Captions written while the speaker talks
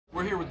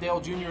We're here with Dale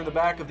Jr. in the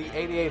back of the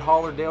 88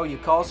 hauler. Dale, you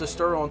caused a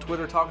stir on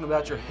Twitter talking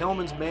about your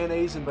Hellmann's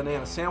mayonnaise and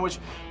banana sandwich.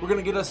 We're going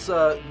to get us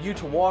you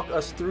to walk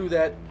us through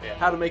that,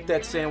 how to make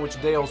that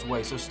sandwich Dale's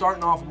way. So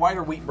starting off, white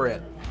or wheat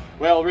bread?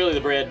 Well, really the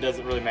bread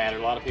doesn't really matter.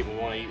 A lot of people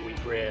want to eat wheat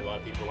bread. A lot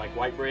of people like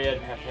white bread,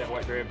 have to have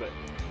white bread, but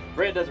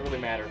bread doesn't really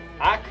matter.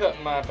 I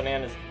cut my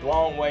bananas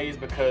long ways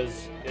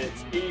because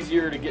it's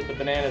easier to get the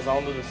bananas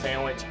onto the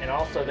sandwich, and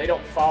also they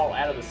don't fall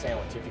out of the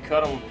sandwich. If you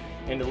cut them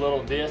into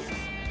little discs,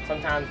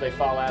 sometimes they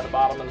fall out of the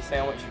bottom of the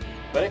sandwich.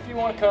 But if you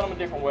want to cut them a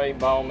different way,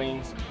 by all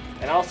means.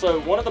 And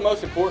also, one of the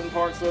most important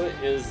parts of it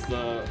is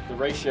the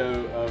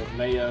ratio of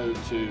mayo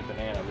to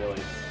banana,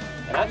 really.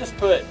 And I just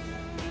put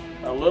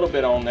a little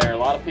bit on there. A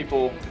lot of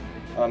people,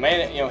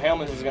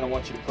 Hellmann's is going to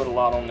want you to put a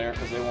lot on there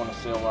because they want to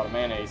sell a lot of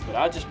mayonnaise. But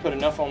I just put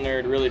enough on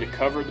there to really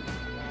cover the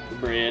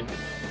bread.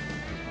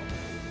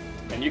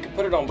 And you can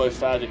put it on both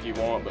sides if you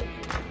want, but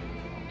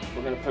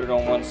we're going to put it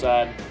on one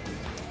side.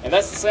 And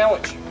that's the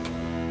sandwich.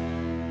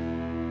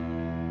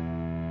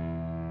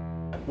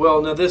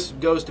 Well, now this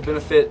goes to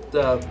benefit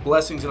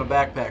Blessings in a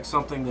Backpack,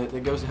 something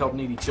that goes to help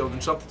needy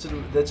children,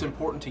 something that's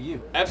important to you.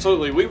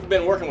 Absolutely. We've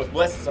been working with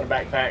Blessings in a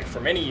Backpack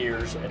for many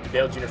years at the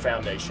Dale Jr.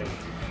 Foundation,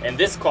 and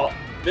this got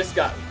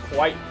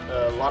quite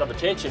a lot of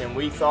attention, and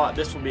we thought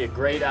this would be a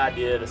great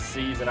idea to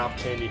seize an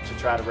opportunity to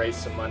try to raise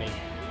some money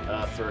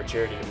for a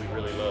charity that we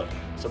really love.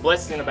 So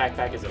Blessings in a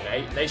Backpack is a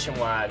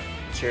nationwide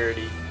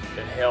charity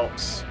that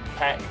helps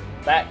pack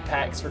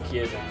backpacks for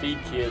kids and feed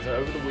kids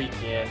over the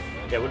weekend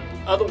that would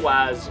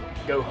otherwise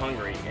go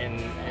hungry,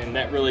 and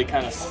that really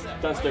kind of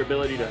stunts their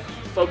ability to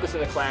focus in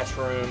the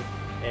classroom,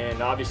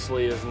 and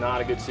obviously is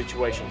not a good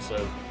situation.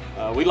 So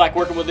we like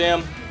working with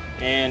them,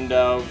 and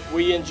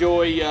we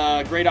enjoy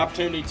a great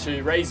opportunity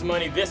to raise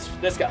money.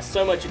 This got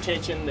so much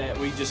attention that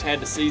we just had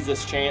to seize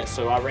this chance.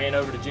 So I ran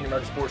over to Junior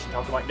Motorsports and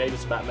talked to Mike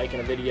Davis about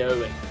making a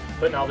video and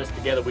putting all this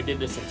together. We did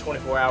this in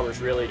 24 hours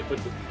really to put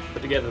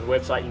together the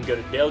website. You can go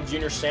to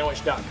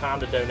dalejuniorsandwich.com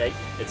to donate.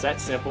 It's that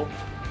simple.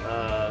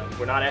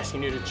 We're not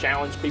asking you to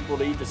challenge people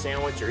to eat the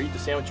sandwich or eat the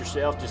sandwich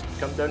yourself. Just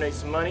come donate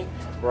some money.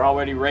 We're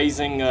already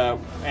raising,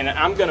 and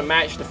I'm going to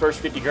match the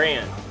first 50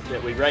 grand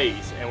that we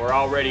raise, and we're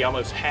already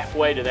almost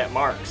halfway to that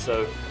mark.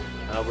 So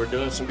we're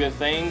doing some good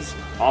things,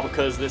 all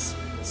because this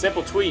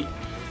simple tweet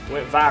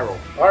went viral.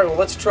 All right, well,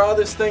 let's try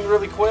this thing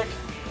really quick.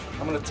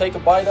 I'm going to take a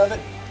bite of it.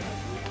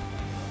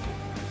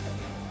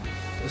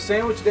 The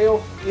sandwich,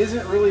 Dale,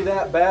 isn't really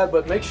that bad,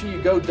 but make sure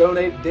you go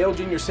donate.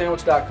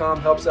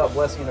 DaleJuniorSandwich.com helps out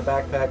Blessing in a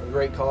Backpack, a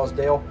great cause.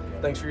 Dale,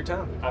 thanks for your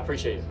time. I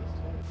appreciate it.